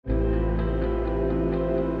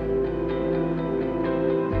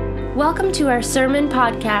Welcome to our sermon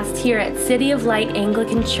podcast here at City of Light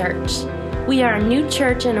Anglican Church. We are a new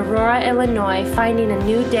church in Aurora, Illinois, finding a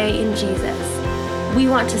new day in Jesus. We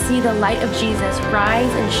want to see the light of Jesus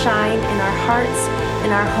rise and shine in our hearts,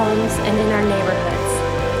 in our homes, and in our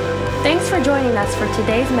neighborhoods. Thanks for joining us for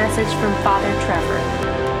today's message from Father Trevor.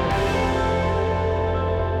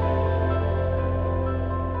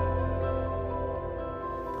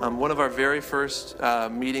 One of our very first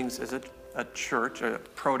meetings as a church, a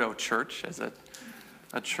proto-church, as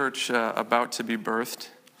a church about to be birthed,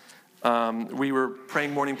 we were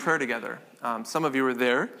praying morning prayer together. Some of you were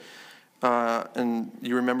there, and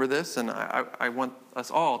you remember this, and I want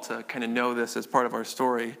us all to kind of know this as part of our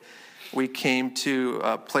story. We came to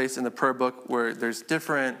a place in the prayer book where there's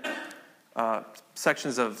different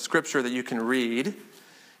sections of scripture that you can read.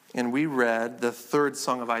 And we read the third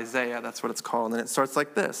song of Isaiah, that's what it's called. And it starts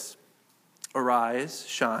like this: Arise,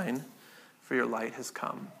 shine, for your light has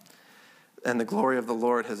come, and the glory of the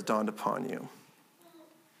Lord has dawned upon you.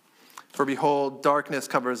 For behold, darkness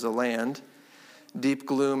covers the land, deep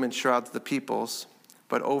gloom enshrouds the peoples,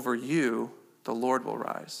 but over you the Lord will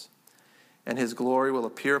rise, and his glory will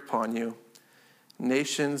appear upon you.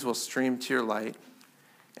 Nations will stream to your light,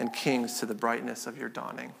 and kings to the brightness of your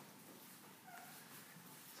dawning.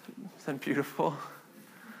 Isn't that beautiful?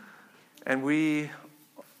 And we,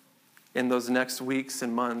 in those next weeks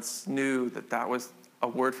and months, knew that that was a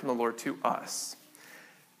word from the Lord to us,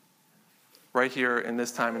 right here in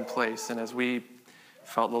this time and place. And as we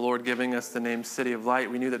felt the Lord giving us the name City of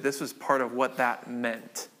Light, we knew that this was part of what that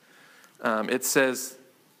meant. It says,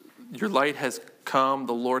 your light has come,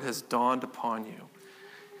 the Lord has dawned upon you.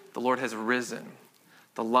 The Lord has risen.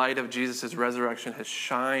 The light of Jesus' resurrection has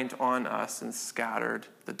shined on us and scattered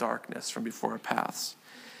the darkness from before our paths.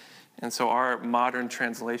 And so our modern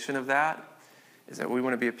translation of that is that we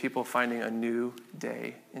want to be a people finding a new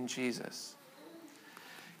day in Jesus.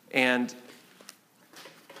 And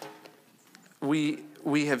we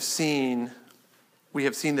have seen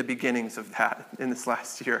the beginnings of that in this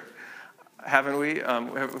last year, haven't we?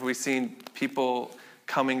 Have we seen people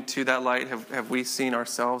coming to that light? Have we seen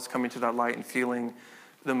ourselves coming to that light and feeling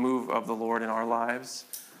the move of the Lord in our lives?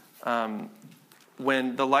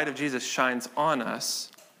 When the light of Jesus shines on us,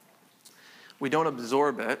 we don't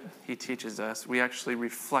absorb it, he teaches us, we actually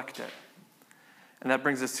reflect it. And that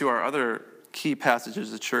brings us to our other key passages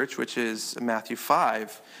of the church, which is Matthew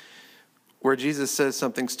 5, where Jesus says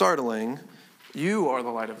something startling: you are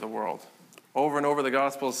the light of the world. Over and over the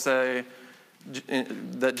Gospels say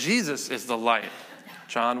that Jesus is the light.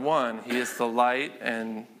 John 1, he is the light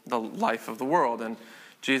and the life of the world. And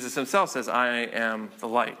Jesus himself says, I am the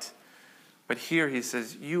light. But here he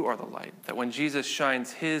says, you are the light. That when Jesus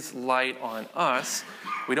shines his light on us,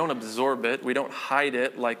 we don't absorb it. We don't hide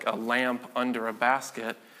it like a lamp under a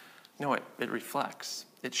basket. No, it reflects.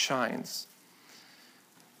 It shines.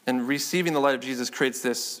 And receiving the light of Jesus creates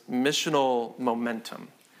this missional momentum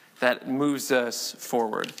that moves us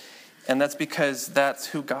forward. And that's because that's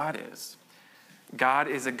who God is. God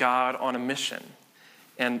is a God on a mission.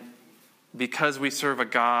 And because we serve a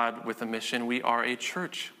God with a mission, we are a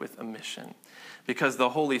church with a mission. Because the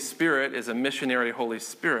Holy Spirit is a missionary Holy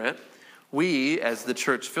Spirit, we, as the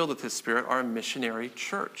church filled with his Spirit, are a missionary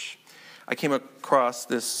church. I came across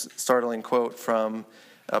this startling quote from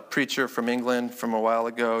a preacher from England from a while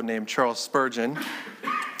ago named Charles Spurgeon.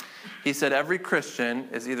 He said, every Christian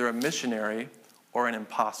is either a missionary or an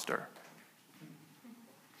imposter.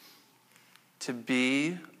 To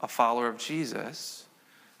be a follower of Jesus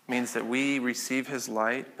means that we receive his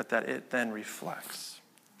light, but that it then reflects.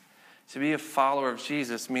 To be a follower of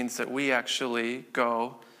Jesus means that we actually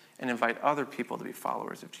go and invite other people to be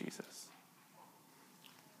followers of Jesus.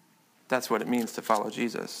 That's what it means to follow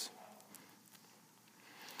Jesus.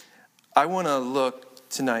 I want to look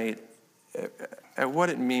tonight at what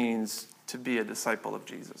it means to be a disciple of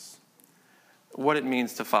Jesus, what it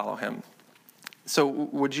means to follow him. So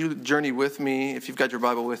would you journey with me, if you've got your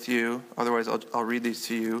Bible with you? Otherwise, I'll read these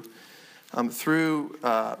to you. Through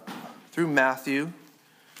Matthew.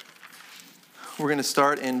 We're going to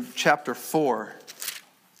start in chapter 4.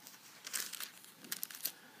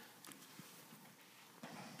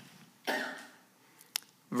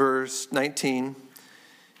 Verse 19.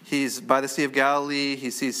 He's by the Sea of Galilee. He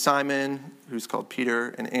sees Simon, who's called Peter,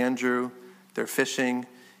 and Andrew. They're fishing.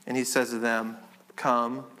 And he says to them,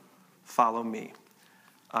 come, follow me.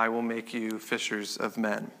 I will make you fishers of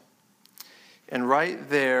men. And right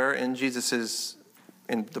there in Jesus's,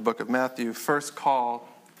 in the book of Matthew, first call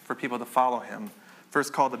for people to follow him,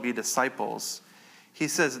 first call to be disciples, he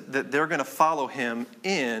says that they're going to follow him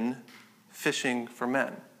in fishing for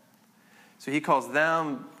men. So he calls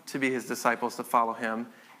them to be his disciples, to follow him.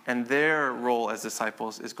 And their role as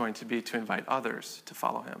disciples is going to be to invite others to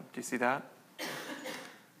follow him. Do you see that?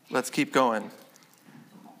 Let's keep going.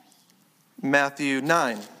 Matthew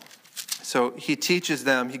 9. So he teaches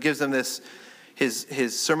them, he gives them this,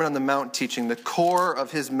 his Sermon on the Mount teaching, the core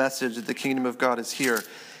of his message that the kingdom of God is here.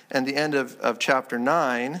 And the end of chapter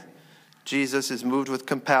 9, Jesus is moved with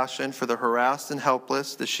compassion for the harassed and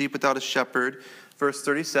helpless, the sheep without a shepherd. Verse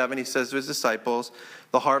 37, he says to his disciples,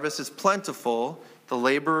 the harvest is plentiful, the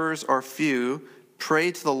laborers are few.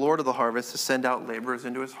 Pray to the Lord of the harvest to send out laborers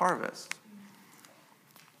into his harvest.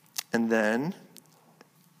 And then,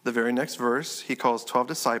 the very next verse, he calls 12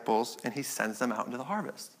 disciples and he sends them out into the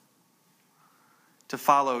harvest to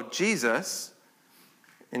follow Jesus,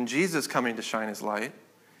 and Jesus coming to shine his light.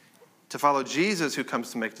 To follow Jesus who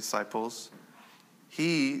comes to make disciples,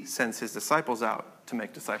 he sends his disciples out to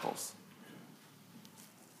make disciples.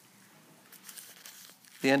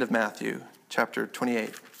 The end of Matthew, chapter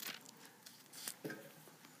 28.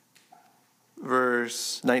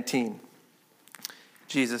 Verse 19.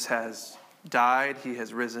 Jesus has died. He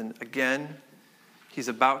has risen again. He's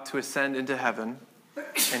about to ascend into heaven.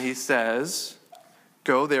 And he says,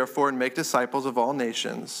 go therefore and make disciples of all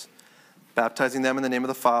nations, baptizing them in the name of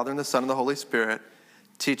the Father and the Son and the Holy Spirit,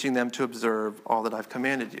 teaching them to observe all that I've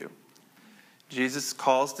commanded you. Jesus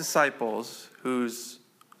calls disciples whose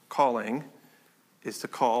calling is to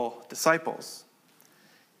call disciples.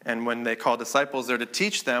 And when they call disciples, they're to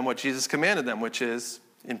teach them what Jesus commanded them, which is,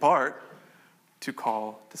 in part, to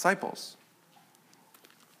call disciples.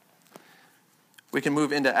 We can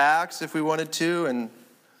move into Acts if we wanted to and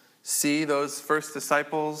see those first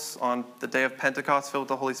disciples on the day of Pentecost filled with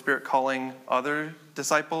the Holy Spirit calling other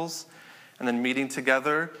disciples and then meeting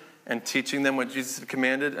together and teaching them what Jesus had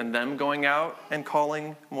commanded and them going out and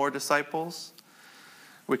calling more disciples.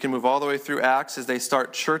 We can move all the way through Acts as they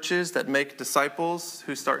start churches that make disciples,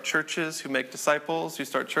 who start churches, who make disciples, who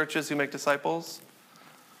start churches, who make disciples.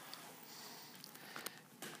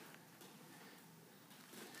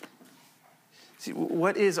 See,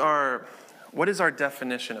 what is our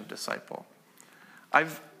definition of disciple?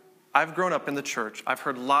 I've grown up in the church. I've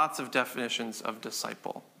heard lots of definitions of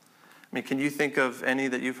disciple. I mean, can you think of any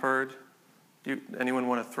that you've heard? Anyone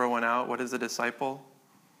want to throw one out? What is a disciple?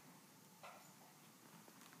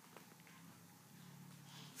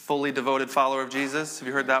 Fully devoted follower of Jesus. Have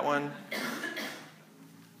you heard that one?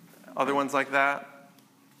 Other ones like that?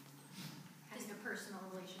 Has a personal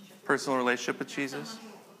relationship. Personal relationship with Jesus.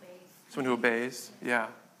 Someone who obeys. Yeah.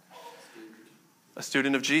 A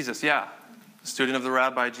student of Jesus. Yeah. A student of the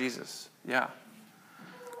rabbi Jesus. Yeah.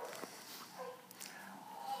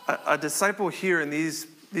 A disciple here in these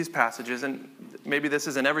passages, and maybe this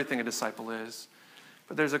isn't everything a disciple is,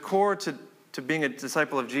 but there's a core to being a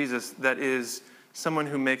disciple of Jesus that is someone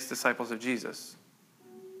who makes disciples of Jesus.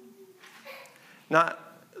 Not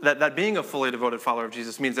that being a fully devoted follower of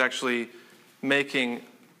Jesus means actually making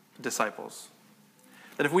disciples.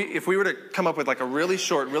 That if we were to come up with like a really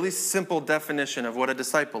short, really simple definition of what a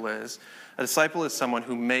disciple is someone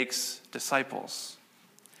who makes disciples.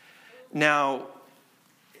 Now,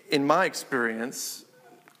 in my experience,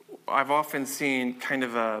 I've often seen kind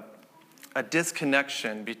of a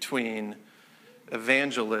disconnection between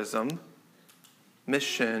evangelism,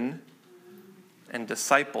 mission, and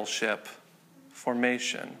discipleship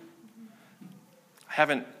formation. I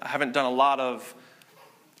haven't done a lot of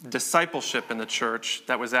discipleship in the church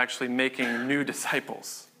that was actually making new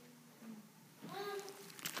disciples.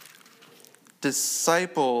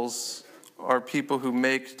 Disciples are people who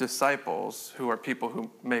make disciples, who are people who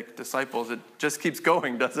make disciples. It just keeps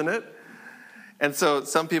going, doesn't it? And so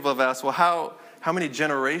some people have asked, well, how many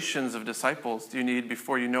generations of disciples do you need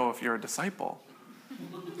before you know if you're a disciple?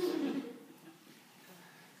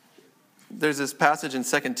 There's this passage in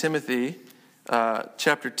 2 Timothy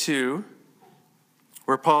chapter 2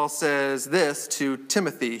 where Paul says this to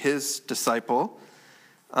Timothy, his disciple.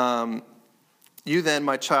 You then,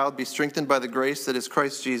 my child, be strengthened by the grace that is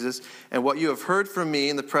Christ Jesus, and what you have heard from me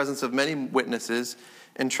in the presence of many witnesses,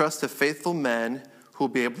 entrust to faithful men who will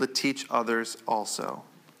be able to teach others also.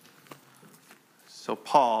 So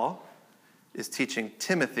Paul is teaching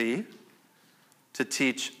Timothy to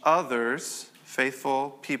teach others,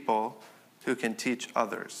 faithful people who can teach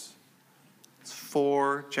others. It's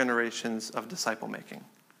 4 generations of disciple making.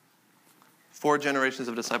 4 generations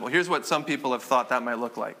of disciple. Here's what some people have thought that might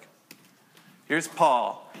look like. Here's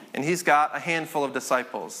Paul, and he's got a handful of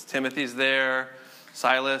disciples. Timothy's there,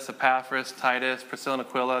 Silas, Epaphras, Titus, Priscilla and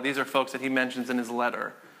Aquila. These are folks that he mentions in his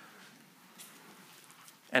letter.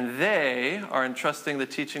 And they are entrusting the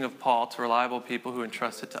teaching of Paul to reliable people who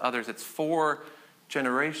entrust it to others. It's 4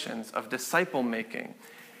 generations of disciple making.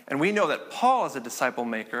 And we know that Paul is a disciple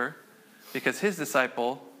maker because his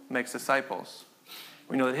disciple makes disciples.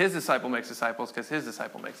 We know that his disciple makes disciples because his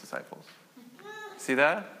disciple makes disciples. See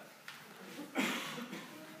that?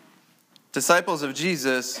 Disciples of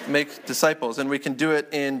Jesus make disciples, and we can do it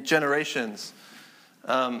in generations.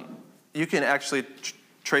 You can actually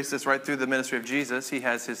trace this right through the ministry of Jesus. He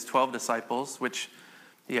has his 12 disciples, which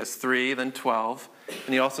he has 3, then 12,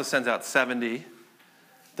 and he also sends out 70.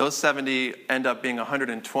 Those 70 end up being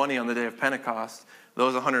 120 on the day of Pentecost.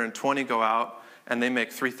 Those 120 go out, and they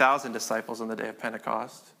make 3,000 disciples on the day of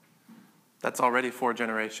Pentecost. That's already 4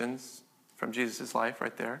 generations from Jesus' life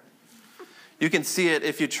right there. You can see it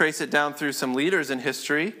if you trace it down through some leaders in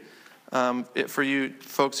history. For you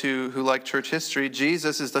folks who like church history,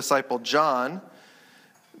 Jesus' disciple John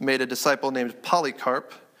made a disciple named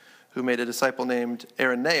Polycarp, who made a disciple named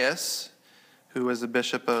Irenaeus, who was the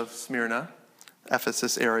bishop of Smyrna,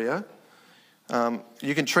 Ephesus area.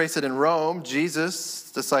 You can trace it in Rome.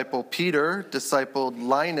 Jesus, disciple Peter, discipled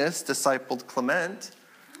Linus, discipled Clement,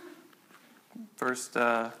 first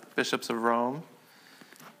bishops of Rome.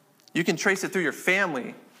 You can trace it through your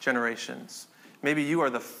family generations. Maybe you are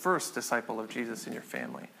the first disciple of Jesus in your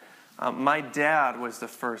family. My dad was the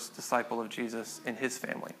first disciple of Jesus in his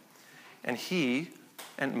family. And he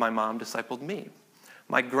and my mom discipled me.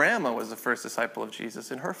 My grandma was the first disciple of Jesus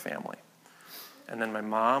in her family. And then my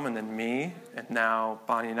mom, and then me, and now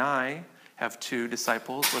Bonnie and I have 2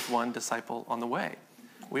 disciples with 1 disciple on the way.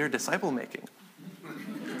 We are disciple making.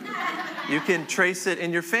 You can trace it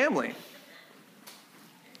in your family.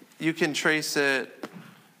 You can trace it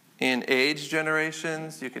in age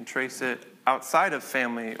generations. You can trace it outside of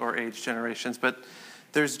family or age generations. But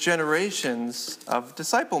there's generations of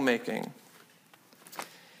disciple making.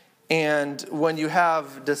 And when you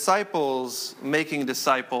have disciples making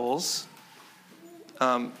disciples,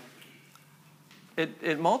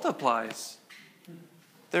 it multiplies.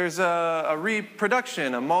 There's a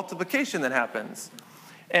reproduction, a multiplication that happens.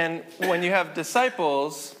 And when you have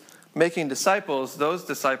disciples making disciples, those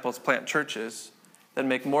disciples plant churches that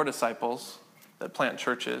make more disciples, that plant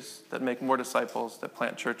churches, that make more disciples, that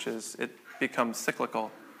plant churches. It becomes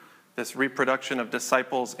cyclical, this reproduction of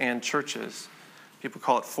disciples and churches. People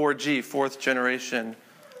call it 4G, 4th generation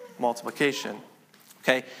multiplication.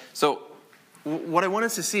 Okay, so what I want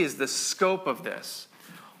us to see is the scope of this.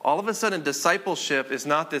 All of a sudden, discipleship is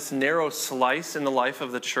not this narrow slice in the life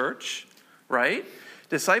of the church, right?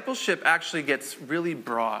 Discipleship actually gets really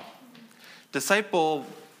broad. Disciple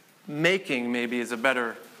making maybe is a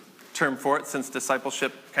better term for it, since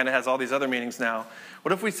discipleship kind of has all these other meanings now.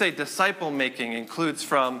 What if we say disciple making includes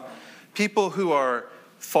from people who are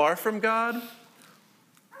far from God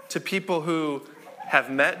to people who have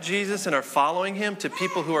met Jesus and are following him to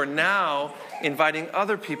people who are now inviting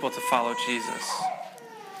other people to follow Jesus?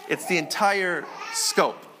 It's the entire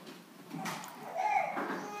scope.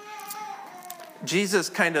 Jesus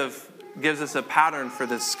kind of gives us a pattern for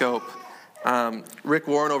this scope. Rick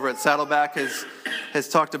Warren over at Saddleback has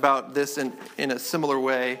talked about this in a similar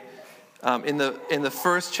way. In the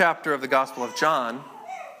first chapter of the Gospel of John,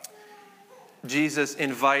 Jesus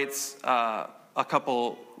invites a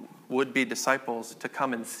couple would-be disciples to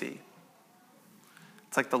come and see.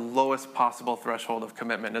 It's like the lowest possible threshold of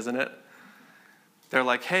commitment, isn't it? They're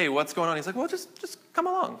like, hey, what's going on? He's like, well, just come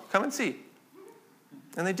along, come and see.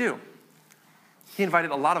 And they do. He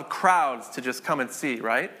invited a lot of crowds to just come and see,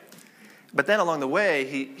 right? But then along the way,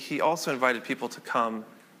 he also invited people to come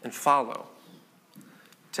and follow,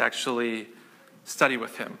 to actually study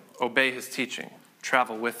with him, obey his teaching,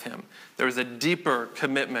 travel with him. There was a deeper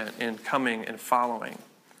commitment in coming and following.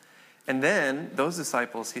 And then those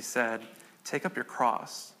disciples, he said, take up your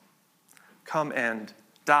cross, come and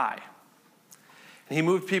die. And he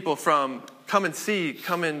moved people from come and see,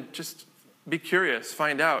 come and just be curious,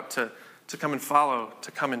 find out, to come and follow,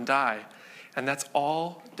 to come and die. And that's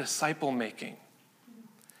all disciple making.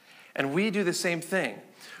 And we do the same thing.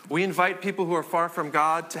 We invite people who are far from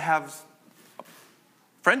God to have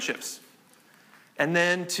friendships and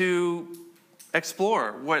then to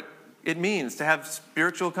explore what it means to have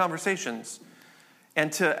spiritual conversations.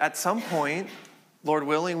 And to, at some point, Lord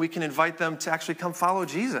willing, we can invite them to actually come follow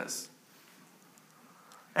Jesus.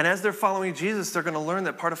 And as they're following Jesus, they're going to learn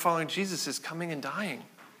that part of following Jesus is coming and dying.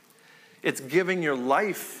 It's giving your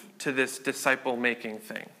life to this disciple-making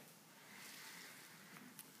thing.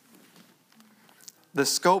 The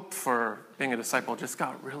scope for being a disciple just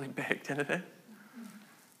got really big, didn't it?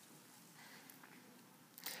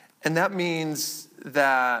 And that means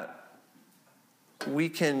that we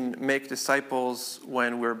can make disciples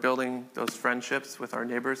when we're building those friendships with our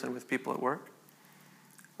neighbors and with people at work.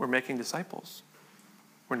 we're making disciples.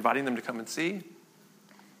 We're inviting them to come and see.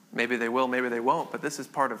 Maybe they will, maybe they won't, but this is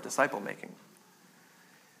part of disciple making.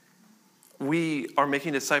 We are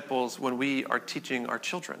making disciples when we are teaching our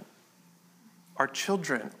children. Our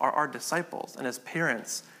children are our disciples, and as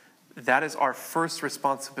parents, that is our first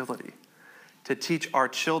responsibility, to teach our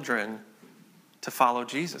children to follow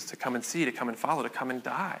Jesus, to come and see, to come and follow, to come and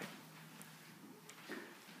die.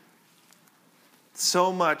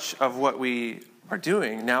 So much of what we are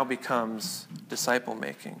doing now becomes disciple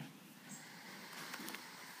making.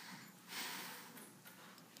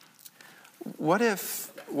 What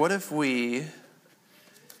if we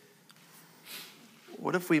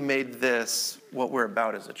made this what we're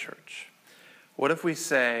about as a church? What if we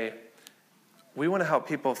say, we want to help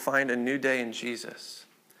people find a new day in Jesus?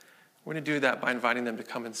 We're going to do that by inviting them to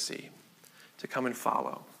come and see, to come and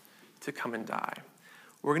follow, to come and die.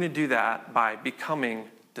 We're going to do that by becoming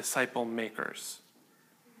disciple makers.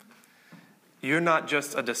 You're not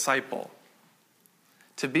just a disciple.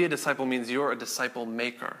 To be a disciple means you're a disciple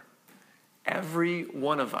maker. Every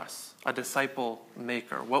one of us, a disciple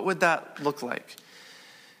maker. What would that look like?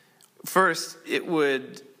 First, it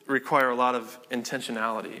would require a lot of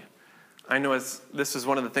intentionality. I know this is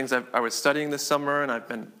one of the things I was studying this summer, and I've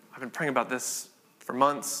been praying about this for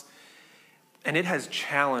months, and it has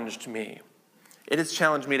challenged me. It has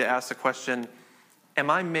challenged me to ask the question,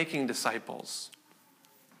 am I making disciples?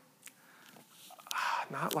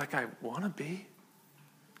 Not like I want to be.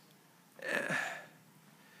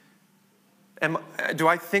 Do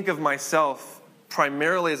I think of myself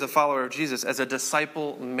primarily as a follower of Jesus, as a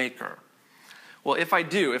disciple maker? Well, if I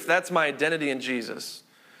do, if that's my identity in Jesus,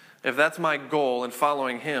 if that's my goal in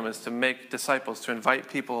following him is to make disciples, to invite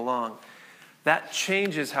people along, that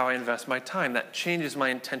changes how I invest my time. That changes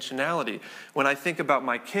my intentionality. When I think about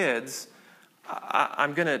my kids,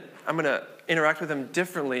 I'm gonna interact with them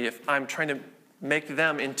differently if I'm trying to make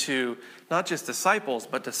them into not just disciples,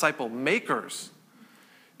 but disciple makers.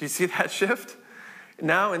 Do you see that shift?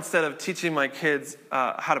 Now, instead of teaching my kids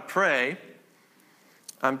how to pray,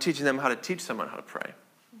 I'm teaching them how to teach someone how to pray.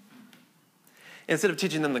 Instead of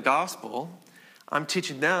teaching them the gospel, I'm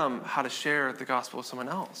teaching them how to share the gospel with someone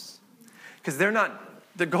else. Because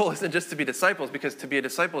the goal isn't just to be disciples, because to be a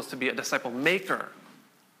disciple is to be a disciple maker.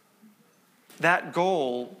 That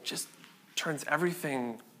goal just turns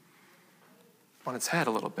everything on its head a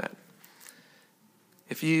little bit.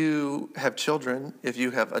 If you have children, if you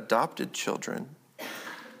have adopted children,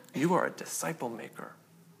 you are a disciple maker.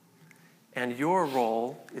 And your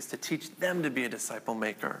role is to teach them to be a disciple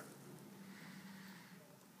maker.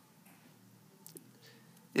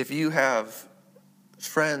 If you have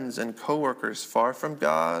friends and coworkers far from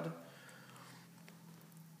God,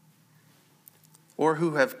 or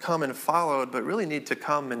who have come and followed but really need to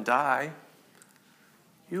come and die,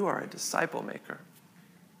 you are a disciple maker.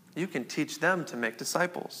 You can teach them to make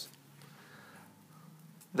disciples.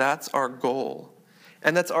 That's our goal.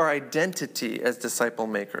 And that's our identity as disciple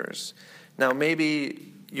makers. Now,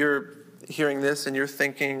 maybe you're hearing this and you're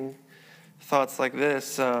thinking thoughts like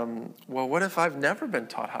this. Well, what if I've never been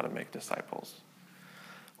taught how to make disciples?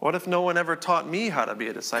 What if no one ever taught me how to be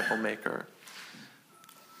a disciple maker?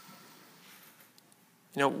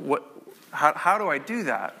 How do I do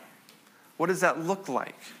that? What does that look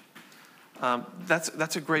like?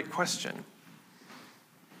 That's a great question.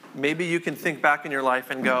 Maybe you can think back in your life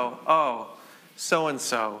and go, oh,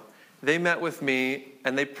 so-and-so, they met with me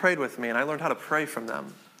and they prayed with me and I learned how to pray from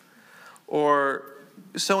them. Or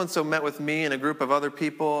so-and-so met with me and a group of other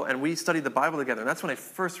people and we studied the Bible together. And that's when I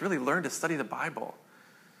first really learned to study the Bible.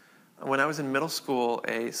 When I was in middle school,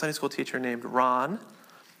 a Sunday school teacher named Ron,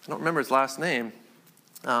 I don't remember his last name,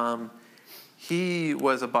 he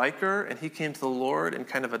was a biker and he came to the Lord in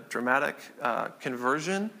kind of a dramatic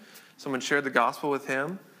conversion. Someone shared the gospel with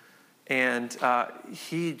him and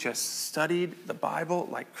he just studied the Bible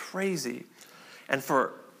like crazy. And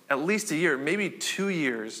for at least a year, maybe 2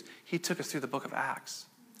 years, he took us through the book of Acts.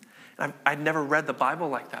 And I'd never read the Bible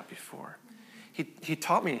like that before. He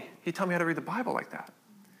taught me how to read the Bible like that.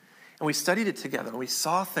 And we studied it together and we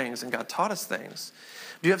saw things and God taught us things.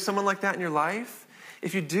 Do you have someone like that in your life?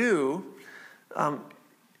 If you do,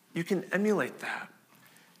 you can emulate that.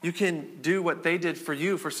 You can do what they did for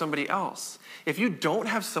you for somebody else. If you don't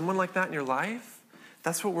have someone like that in your life,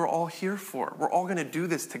 that's what we're all here for. We're all going to do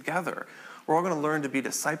this together. We're all going to learn to be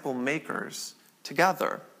disciple makers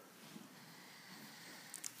together.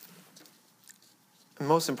 And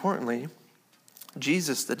most importantly,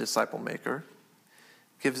 Jesus, the disciple maker,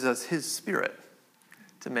 gives us his Spirit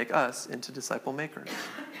to make us into disciple makers.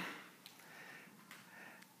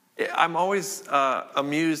 I'm always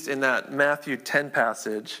amused in that Matthew 10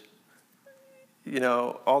 passage.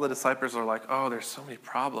 All the disciples are like, oh, there's so many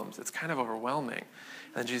problems. It's kind of overwhelming.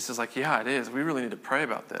 And Jesus is like, yeah, it is. We really need to pray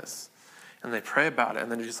about this. And they pray about it.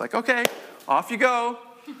 And then he's just like, okay, off you go.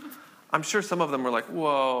 I'm sure some of them were like,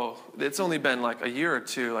 whoa, it's only been like a year or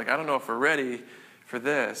two. Like, I don't know if we're ready for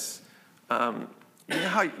this. You know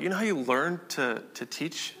how you learn to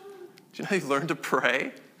teach? Do you know how you learn to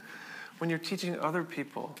pray? When you're teaching other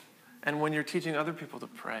people. And when you're teaching other people to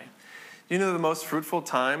pray. You know the most fruitful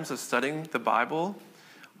times of studying the Bible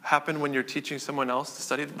happen when you're teaching someone else to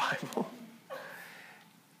study the Bible.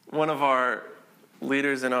 One of our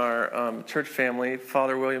leaders in our church family,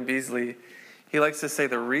 Father William Beasley, he likes to say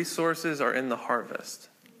the resources are in the harvest.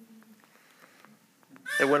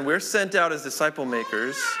 And when we're sent out as disciple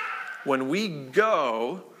makers, when we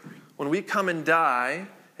come and die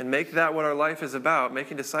and make that what our life is about,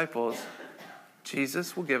 making disciples,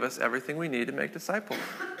 Jesus will give us everything we need to make disciples.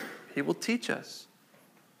 He will teach us.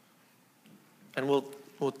 And we'll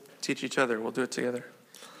teach each other. We'll do it together.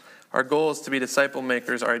 Our goal is to be disciple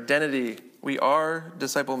makers. Our identity, we are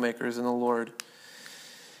disciple makers in the Lord.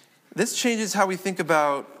 This changes how we think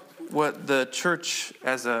about what the church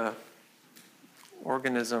as a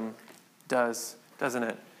organism does, doesn't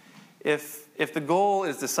it? If the goal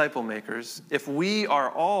is disciple makers, if we are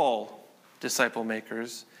all disciple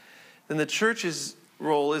makers, then the church's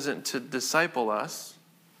role isn't to disciple us,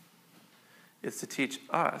 it's to teach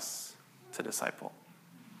us to disciple.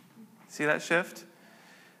 See that shift?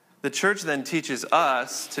 The church then teaches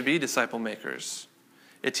us to be disciple makers.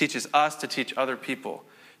 It teaches us to teach other people.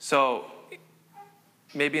 So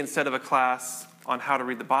maybe instead of a class on how to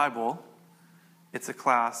read the Bible, it's a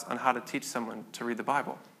class on how to teach someone to read the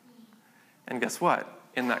Bible. And guess what?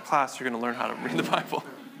 In that class, you're going to learn how to read the Bible.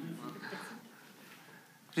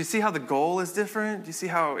 Do you see how the goal is different? Do you see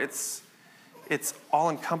how it's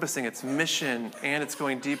all-encompassing? It's mission, and it's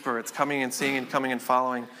going deeper. It's coming and seeing and coming and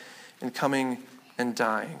following and coming and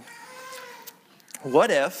dying.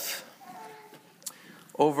 What if,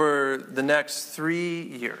 over the next 3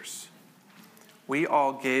 years, we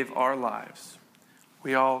all gave our lives,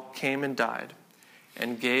 we all came and died,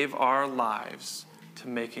 and gave our lives to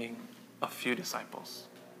making a few disciples?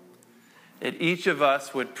 That each of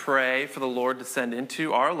us would pray for the Lord to send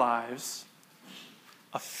into our lives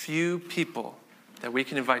a few people that we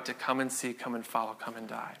can invite to come and see, come and follow, come and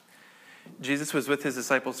die. Jesus was with his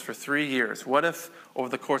disciples for 3 years. What if over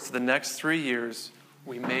the course of the next 3 years,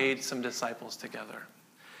 we made some disciples together?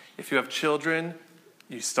 If you have children,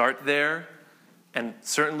 you start there. And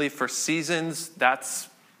certainly for seasons, that's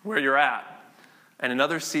where you're at. And in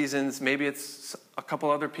other seasons, maybe it's a couple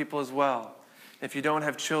other people as well. If you don't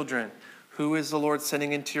have children, who is the Lord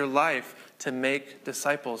sending into your life to make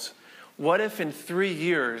disciples? What if in 3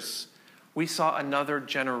 years, we saw another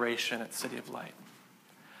generation at City of Light?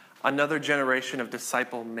 Another generation of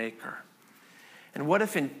disciple maker. And what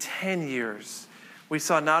if in 10 years, we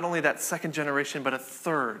saw not only that second generation, but a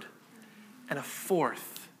third and a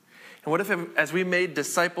fourth? And what if as we made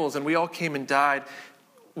disciples and we all came and died,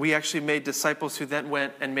 we actually made disciples who then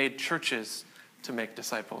went and made churches to make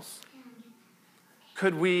disciples?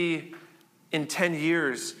 Could we, in 10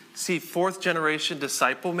 years, see fourth generation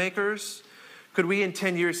disciple makers? Could we, in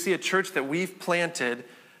 10 years, see a church that we've planted,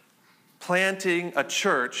 planting a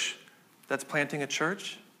church that's planting a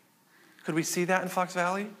church? Could we see that in Fox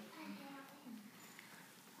Valley?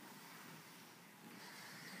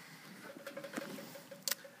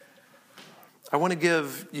 I want to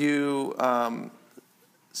give you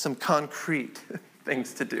some concrete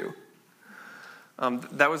things to do.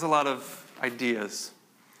 That was a lot of ideas.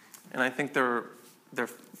 And I think they're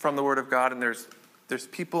from the Word of God, and there's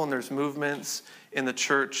people and there's movements in the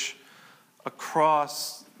church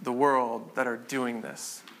across the world that are doing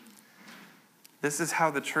this. This is how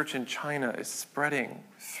the church in China is spreading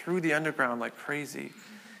through the underground like crazy.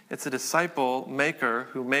 It's a disciple maker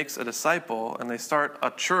who makes a disciple, and they start a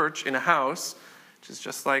church in a house, which is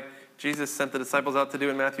just like Jesus sent the disciples out to do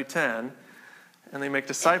in Matthew 10. And they make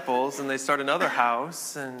disciples, and they start another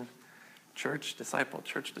house, and church, disciple,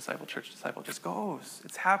 church, disciple, church, disciple. It just goes.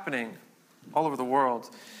 It's happening all over the world.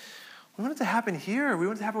 We want it to happen here. We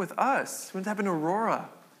want it to happen with us. We want it to happen in Aurora.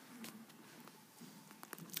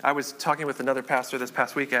 I was talking with another pastor this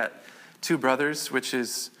past week at Two Brothers, which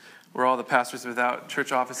is where all the pastors without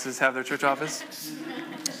church offices have their church office.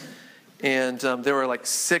 And there were like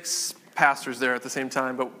 6 pastors there at the same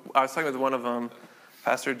time. But I was talking with one of them,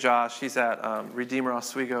 Pastor Josh. He's at Redeemer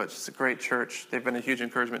Oswego. It's just a great church. They've been a huge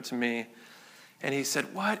encouragement to me. And he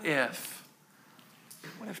said, what if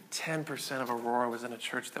 10% of Aurora was in a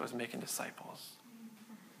church that was making disciples?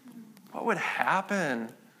 what would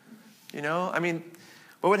happen? You know, I mean,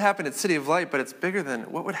 what would happen at City of Light, but it's bigger than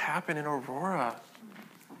what would happen in Aurora.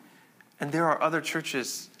 And there are other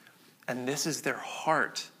churches, and this is their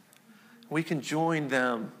heart. We can join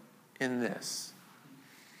them in this.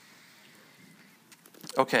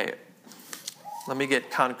 Okay, let me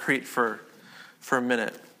get concrete for a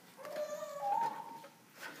minute.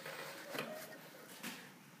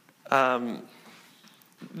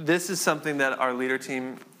 This is something that our leader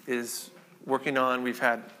team is working on. We've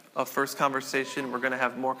had a first conversation. We're going to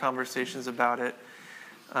have more conversations about it.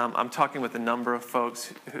 I'm talking with a number of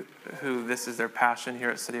folks who this is their passion here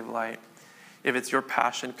at City of Light. If it's your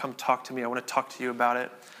passion, come talk to me. I want to talk to you about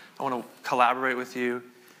it. I want to collaborate with you.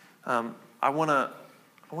 I want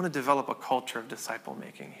to develop a culture of disciple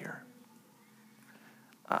making here.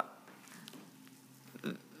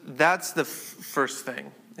 That's the first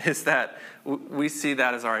thing, is that we see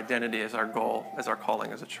that as our identity, as our goal, as our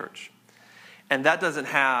calling as a church. And that doesn't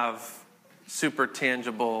have super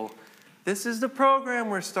tangible, this is the program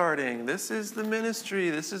we're starting, this is the ministry,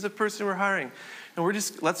 this is the person we're hiring. And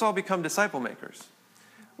let's all become disciple makers.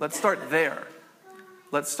 Let's start there.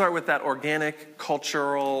 Let's start with that organic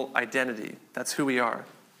cultural identity. That's who we are.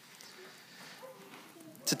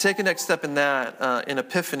 To take a next step in that, in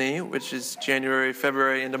Epiphany, which is January,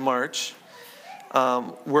 February, into March,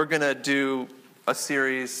 we're going to do a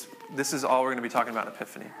series. This is all we're going to be talking about in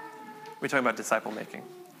Epiphany. We're talking about disciple making.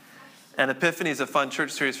 And Epiphany is a fun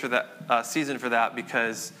church series for that season for that,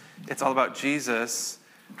 because it's all about Jesus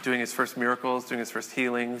doing his first miracles, doing his first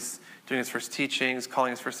healings, doing his first teachings,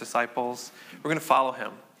 calling his first disciples. We're going to follow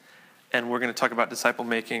him. And we're going to talk about disciple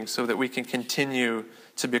making so that we can continue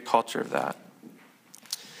to be a culture of that.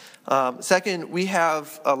 Second, we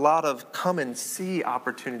have a lot of come and see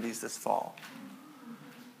opportunities this fall.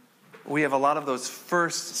 We have a lot of those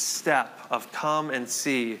first step of come and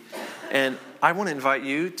see. And I want to invite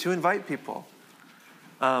you to invite people.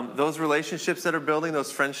 Those relationships that are building,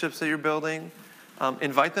 those friendships that you're building,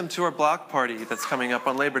 invite them to our block party that's coming up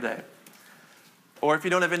on Labor Day. Or if you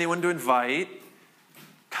don't have anyone to invite,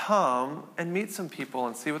 come and meet some people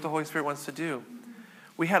and see what the Holy Spirit wants to do.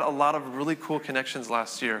 We had a lot of really cool connections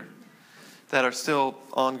last year that are still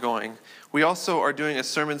ongoing. We also are doing a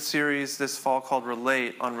sermon series this fall called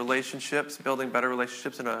Relate, on relationships, building better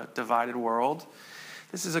relationships in a divided world.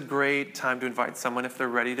 This is a great time to invite someone if they're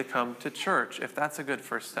ready to come to church, if that's a good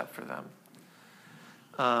first step for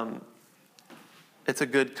them. It's a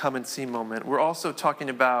good come and see moment. We're also talking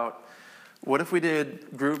about, what if we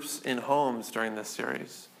did groups in homes during this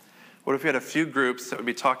series? What if we had a few groups that would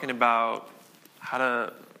be talking about how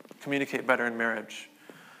to communicate better in marriage,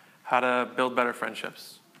 how to build better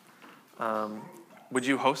friendships? Would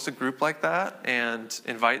you host a group like that and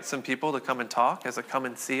invite some people to come and talk as a come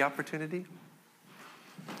and see opportunity?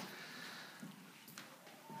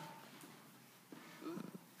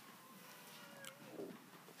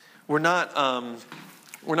 We're not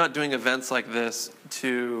doing events like this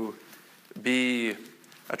to be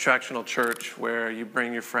attractional church where you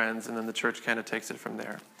bring your friends and then the church kind of takes it from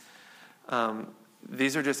there.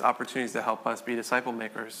 These are just opportunities to help us be disciple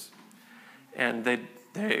makers. And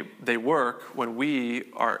they work when we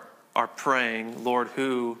are praying, Lord,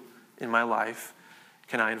 who in my life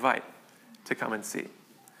can I invite to come and see?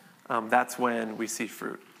 That's when we see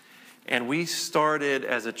fruit. And we started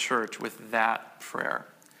as a church with that prayer.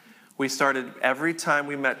 We started every time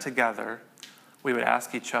we met together, we would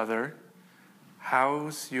ask each other,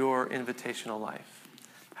 how's your invitational life?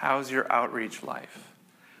 How's your outreach life?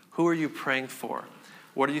 Who are you praying for?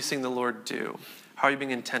 What are you seeing the Lord do? How are you being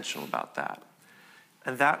intentional about that?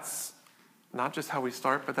 And that's not just how we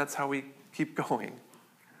start, but that's how we keep going.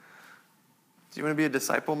 Do you want to be a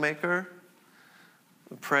disciple maker?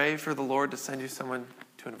 Pray for the Lord to send you someone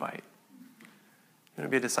to invite. You want to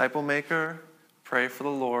be a disciple maker? Pray for the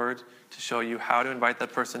Lord to show you how to invite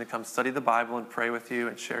that person to come study the Bible and pray with you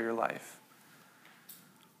and share your life.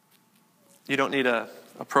 You don't need a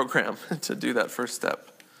program to do that first step.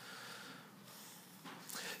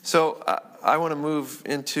 So I want to move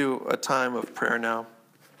into a time of prayer now.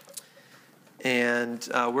 And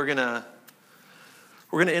we're gonna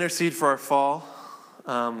intercede for our fall.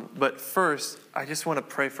 But first, I just want to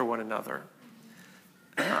pray for one another.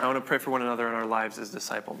 I want to pray for one another in our lives as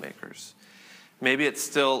disciple makers. Maybe it's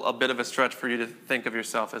still a bit of a stretch for you to think of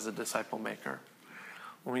yourself as a disciple maker.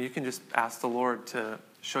 Well, you can just ask the Lord to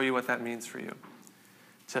show you what that means for you,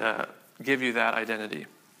 to give you that identity.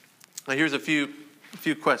 Now, here's a few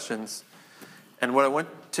questions. And what I want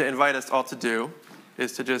to invite us all to do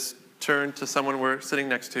is to just turn to someone we're sitting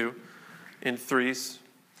next to in threes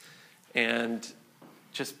and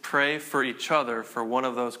just pray for each other for one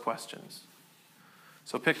of those questions.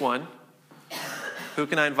 So pick one. Who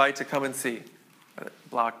can I invite to come and see? A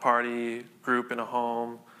block party, group in a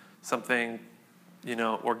home, something,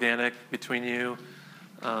 organic between you,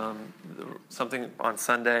 something on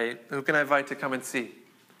Sunday. Who can I invite to come and see?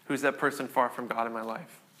 Who's that person far from God in my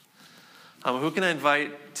life? Who can I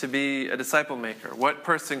invite to be a disciple maker? What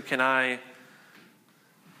person can I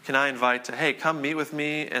invite to, hey, come meet with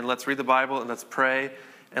me and let's read the Bible and let's pray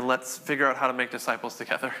and let's figure out how to make disciples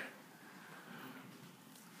together?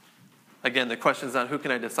 Again, the question is not who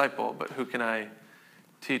can I disciple, but who can I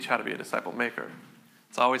teach how to be a disciple maker?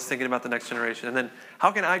 It's always thinking about the next generation. And then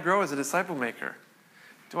how can I grow as a disciple maker?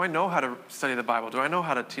 Do I know how to study the Bible? Do I know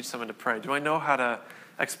how to teach someone to pray? Do I know how to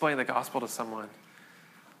explain the gospel to someone?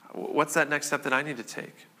 What's that next step that I need to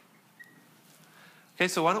take? Okay,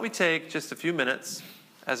 so why don't we take just a few minutes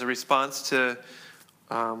as a response to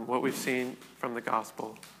what we've seen from the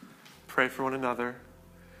gospel. Pray for one another.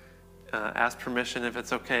 Ask permission if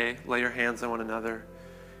it's okay. Lay your hands on one another.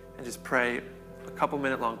 And just pray a couple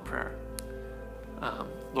minute long prayer.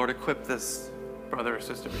 Lord, equip this brother or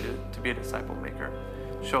sister to be a disciple maker.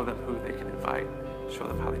 Show them who they can invite. Show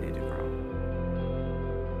them how they need to grow.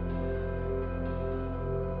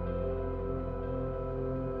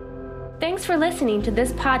 Thanks for listening to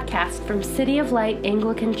this podcast from City of Light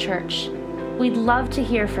Anglican Church. We'd love to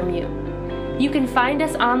hear from you. You can find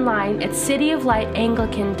us online at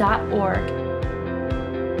cityoflightanglican.org.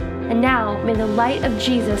 And now, may the light of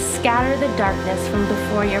Jesus scatter the darkness from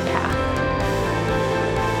before your path.